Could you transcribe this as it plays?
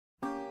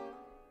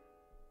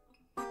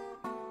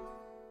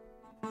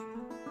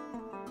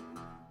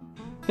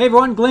Hey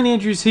everyone, Glenn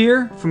Andrews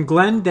here from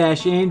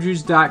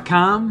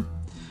glenn-andrews.com.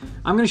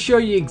 I'm going to show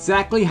you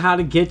exactly how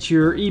to get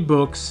your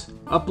ebooks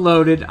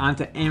uploaded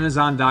onto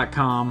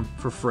amazon.com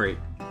for free.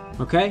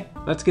 Okay,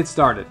 let's get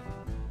started.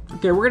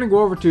 Okay, we're going to go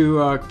over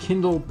to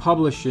Kindle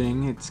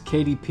Publishing. It's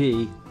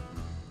KDP.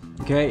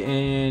 Okay,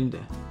 and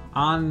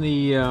on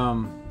the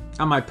on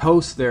my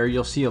post there,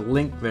 you'll see a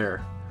link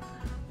there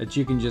that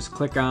you can just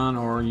click on,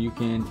 or you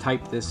can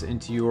type this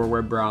into your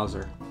web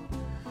browser.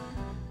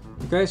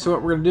 Okay, so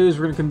what we're going to do is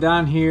we're going to come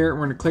down here, we're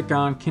going to click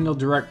on Kindle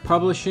Direct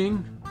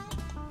Publishing,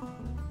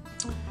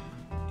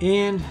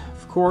 and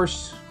of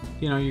course,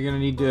 you know, you're going to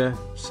need to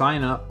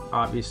sign up,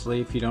 obviously,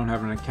 if you don't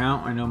have an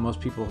account. I know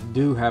most people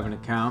do have an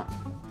account.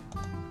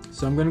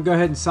 So I'm going to go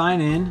ahead and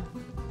sign in,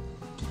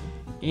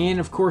 and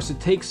of course it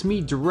takes me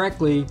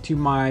directly to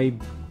my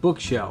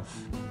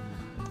bookshelf,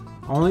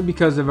 only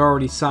because I've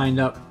already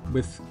signed up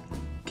with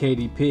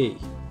KDP.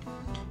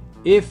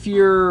 If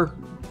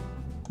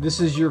this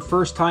is your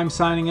first time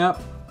signing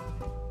up,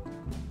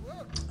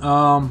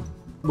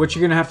 what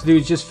you're gonna have to do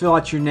is just fill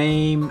out your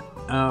name,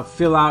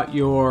 fill out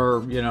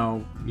your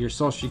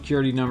social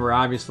security number,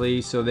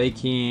 obviously, so they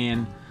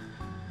can,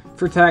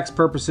 for tax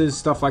purposes,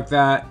 stuff like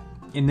that.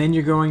 And then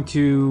you're going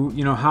to,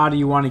 how do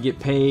you want to get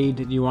paid?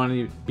 Do you want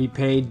to be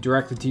paid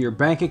directly to your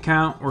bank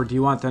account, or do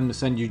you want them to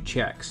send you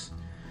checks?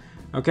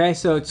 Okay,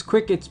 so it's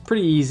quick, it's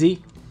pretty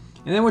easy.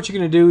 And then what you're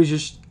gonna do is you're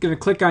just gonna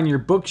click on your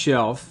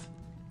bookshelf,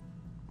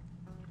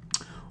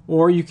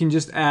 or you can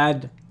just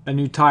add a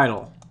new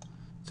title.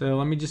 So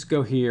let me just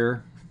go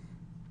here,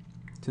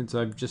 since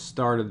I've just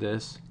started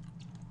this.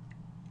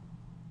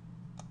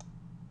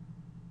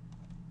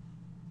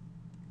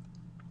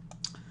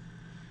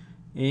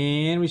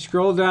 And we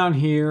scroll down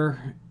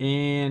here,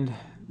 and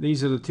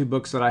these are the two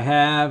books that I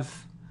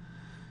have.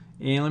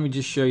 And let me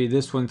just show you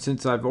this one,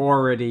 since I've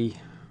already,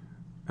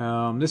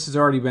 this has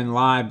already been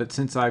live, but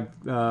since I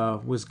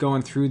was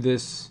going through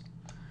this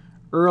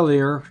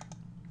earlier,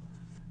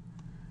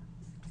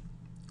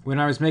 when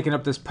I was making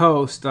up this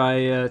post,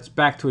 it's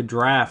back to a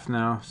draft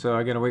now, so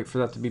I gotta wait for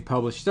that to be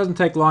published. It doesn't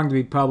take long to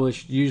be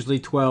published, usually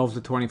 12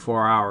 to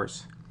 24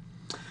 hours.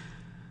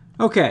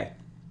 Okay,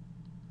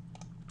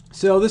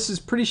 so this is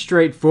pretty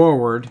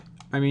straightforward.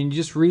 I mean,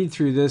 just read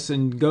through this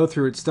and go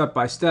through it step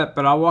by step,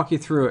 but I'll walk you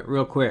through it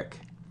real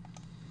quick.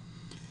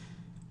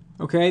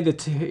 Okay,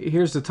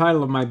 here's the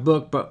title of my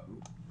book, but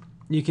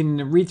you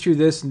can read through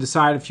this and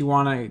decide if you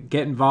want to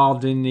get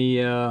involved in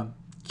the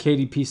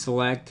KDP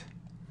Select.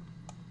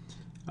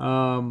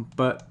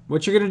 But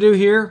what you're going to do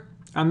here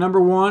on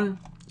number 1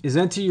 is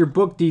enter your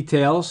book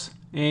details,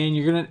 and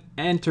you're going to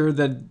enter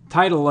the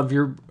title of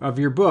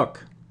your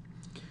book.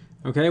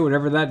 Okay,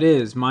 whatever that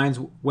is. Mine's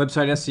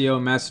Website SEO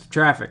and Massive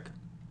Traffic.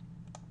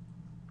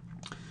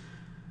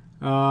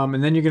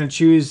 And then you're going to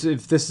choose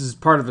if this is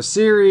part of a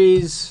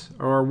series,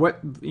 or what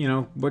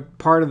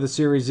part of the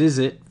series is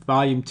it,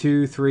 volume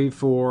 2, 3,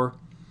 4.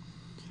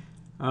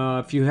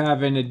 If you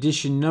have an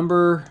edition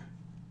number,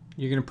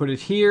 you're going to put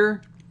it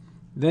here.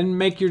 Then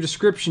make your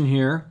description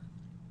here,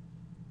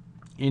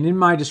 and in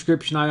my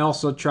description I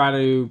also try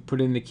to put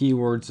in the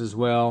keywords as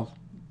well,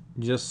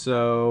 just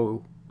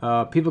so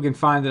people can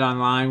find it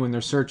online when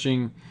they're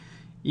searching,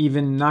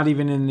 not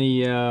even in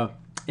the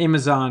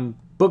Amazon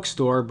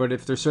bookstore, but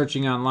if they're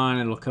searching online,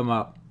 it'll come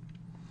up.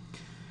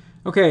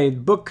 Okay,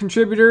 book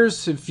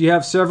contributors. If you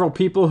have several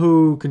people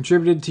who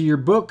contributed to your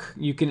book,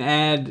 you can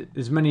add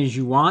as many as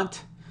you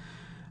want.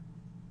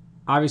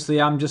 Obviously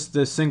I'm just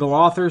the single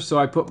author, so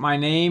I put my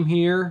name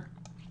here.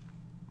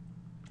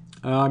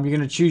 You're going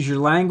to choose your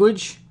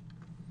language,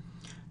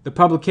 the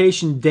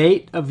publication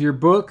date of your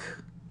book.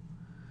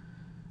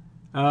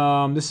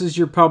 This is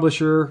your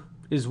publisher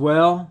as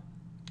well,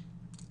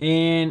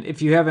 and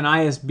if you have an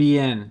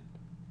ISBN.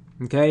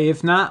 Okay,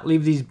 if not,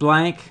 leave these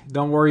blank.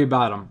 Don't worry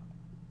about them.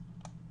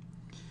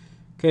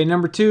 Okay,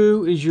 number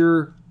 2 is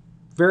your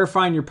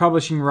verifying your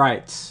publishing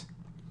rights.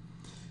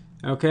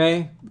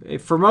 Okay,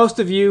 for most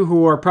of you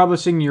who are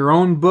publishing your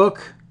own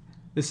book,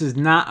 this is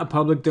not a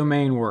public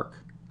domain work.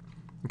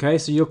 Okay,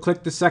 so you'll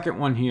click the second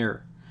one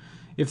here.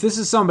 If this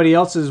is somebody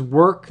else's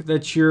work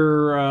that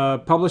you're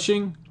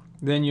publishing,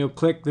 then you'll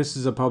click this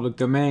is a public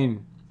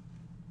domain.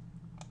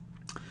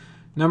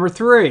 Number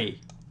 3,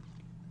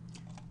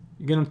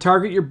 you're going to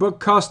target your book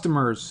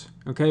customers,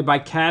 okay, by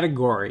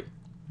category,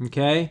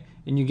 okay,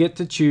 and you get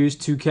to choose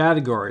 2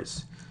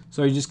 categories.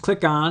 So you just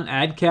click on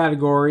Add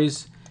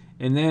Categories,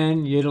 and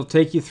then it'll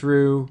take you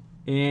through,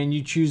 and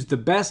you choose the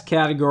best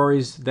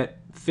categories that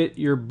fit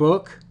your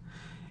book.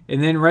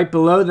 And then right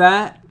below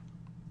that,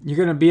 you're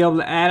going to be able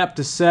to add up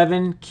to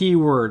 7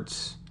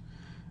 keywords.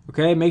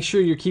 Okay, make sure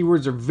your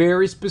keywords are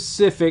very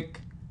specific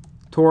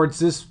towards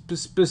this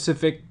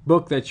specific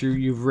book that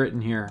you've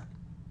written here.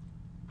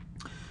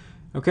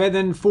 Okay,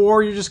 then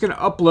 4, you're just going to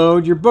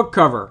upload your book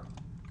cover.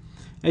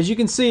 As you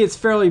can see, it's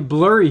fairly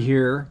blurry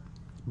here,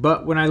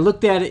 but when I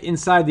looked at it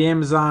inside the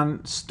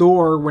Amazon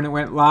store when it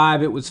went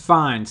live, it was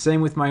fine.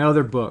 Same with my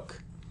other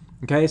book.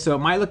 Okay, so it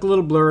might look a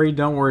little blurry.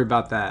 Don't worry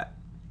about that.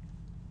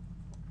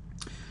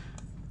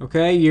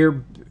 Okay,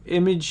 your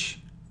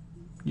image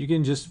you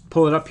can just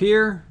pull it up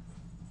here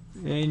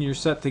and you're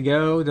set to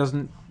go.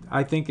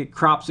 I think it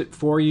crops it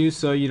for you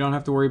so you don't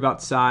have to worry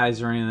about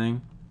size or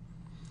anything.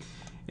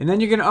 And then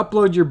you're going to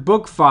upload your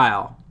book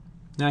file.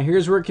 Now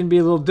here's where it can be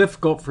a little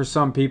difficult for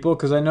some people,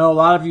 because I know a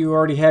lot of you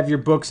already have your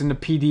books in the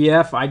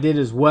PDF. I did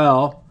as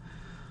well.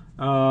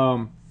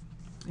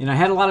 And I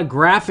had a lot of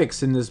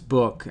graphics in this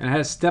book. And I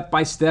had a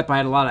step-by-step. I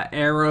had a lot of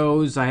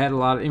arrows. I had a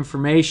lot of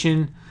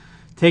information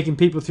taking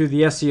people through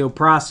the SEO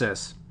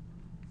process.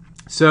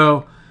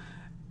 So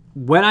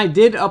when I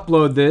did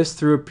upload this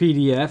through a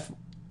PDF,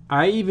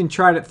 I even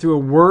tried it through a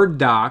Word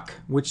doc,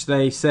 which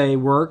they say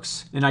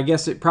works, and I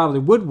guess it probably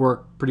would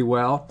work pretty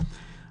well.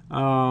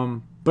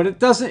 But it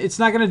doesn't. It's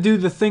not going to do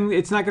the thing.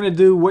 It's not going to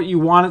do what you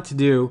want it to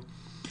do.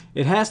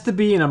 It has to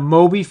be in a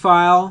Mobi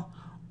file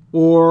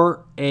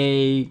or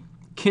a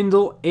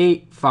Kindle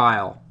 8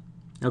 file,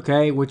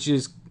 okay, which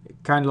is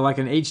kind of like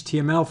an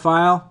HTML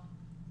file.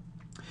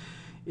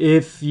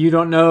 If you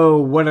don't know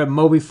what a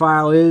Mobi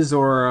file is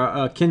or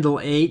a Kindle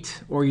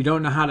 8, or you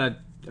don't know how to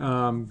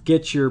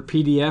get your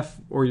PDF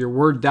or your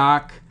Word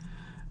doc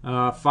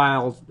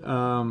file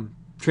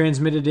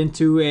transmitted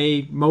into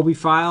a Mobi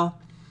file,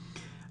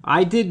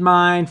 I did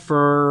mine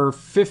for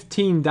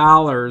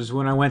 $15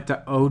 when I went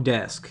to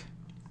Odesk,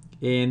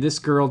 and this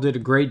girl did a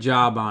great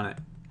job on it.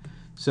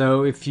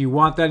 So if you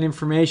want that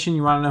information,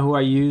 you want to know who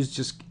I use,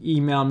 just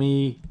email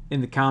me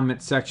in the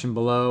comment section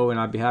below, and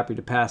I'd be happy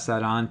to pass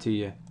that on to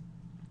you.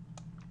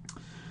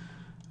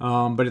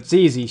 But it's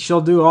easy.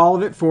 She'll do all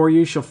of it for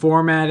you. She'll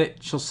format it.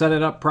 She'll set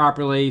it up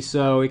properly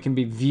so it can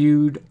be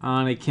viewed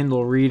on a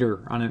Kindle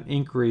reader, on an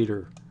ink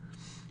reader.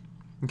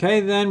 Okay,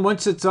 then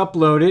once it's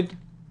uploaded,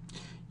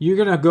 you're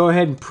going to go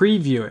ahead and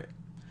preview it.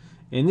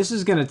 And this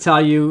is going to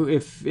tell you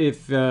if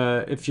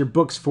your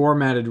book's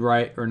formatted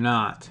right or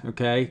not.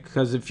 Okay,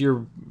 because if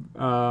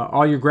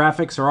all your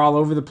graphics are all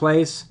over the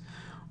place,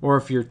 or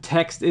if your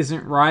text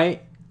isn't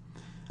right,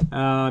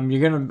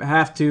 you're going to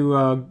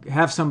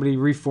have somebody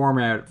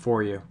reformat it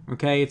for you.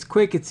 Okay, it's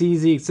quick, it's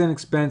easy, it's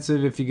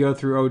inexpensive if you go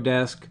through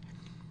Odesk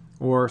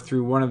or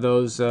through one of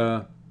those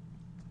Elance,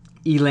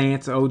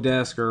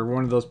 Odesk, or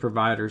one of those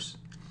providers.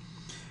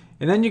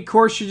 And then, of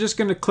course, you're just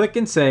going to click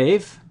and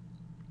save.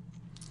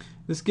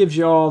 This gives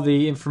you all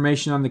the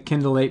information on the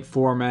Kindle 8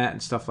 format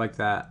and stuff like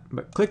that.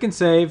 But click and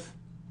save.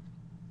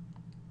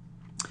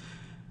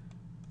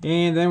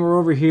 And then we're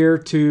over here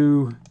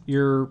to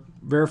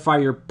verify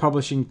your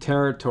publishing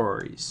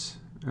territories.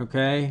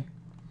 Okay.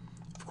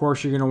 Of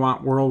course, you're going to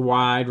want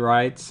worldwide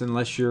rights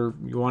unless you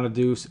want to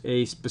do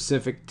a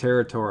specific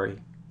territory.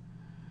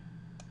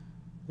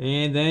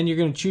 And then you're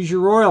going to choose your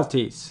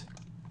royalties.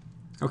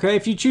 Okay,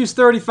 if you choose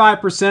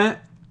 35%,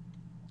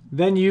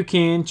 then you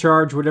can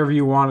charge whatever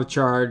you want to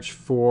charge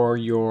for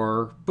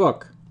your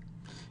book.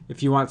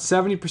 If you want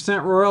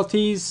 70%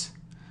 royalties,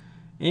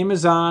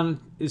 Amazon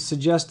is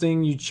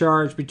suggesting you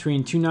charge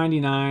between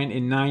 $2.99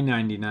 and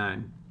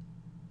 $9.99.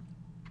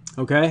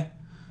 Okay,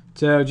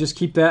 so just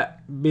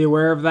be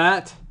aware of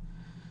that.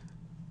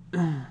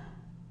 And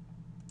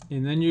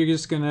then you're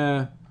just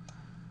gonna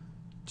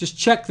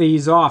check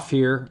these off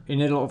here,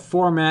 and it'll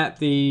format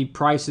the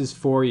prices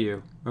for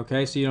you.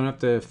 Okay, so you don't have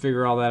to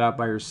figure all that out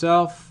by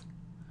yourself.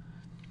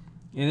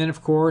 And then,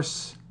 of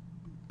course,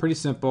 pretty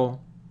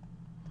simple.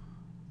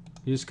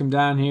 You just come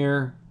down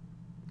here,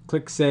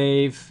 click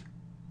save,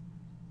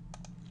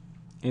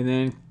 and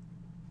then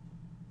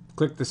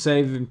click the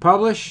save and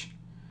publish,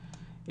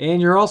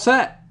 and you're all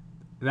set.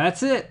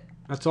 That's it.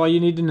 That's all you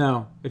need to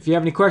know. If you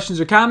have any questions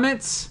or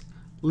comments,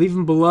 leave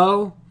them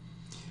below.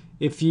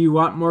 If you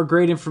want more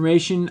great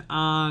information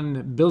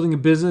on building a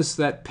business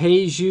that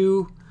pays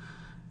you,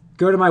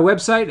 go to my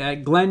website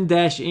at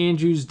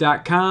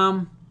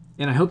glenn-andrews.com,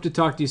 and I hope to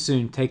talk to you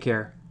soon. Take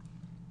care.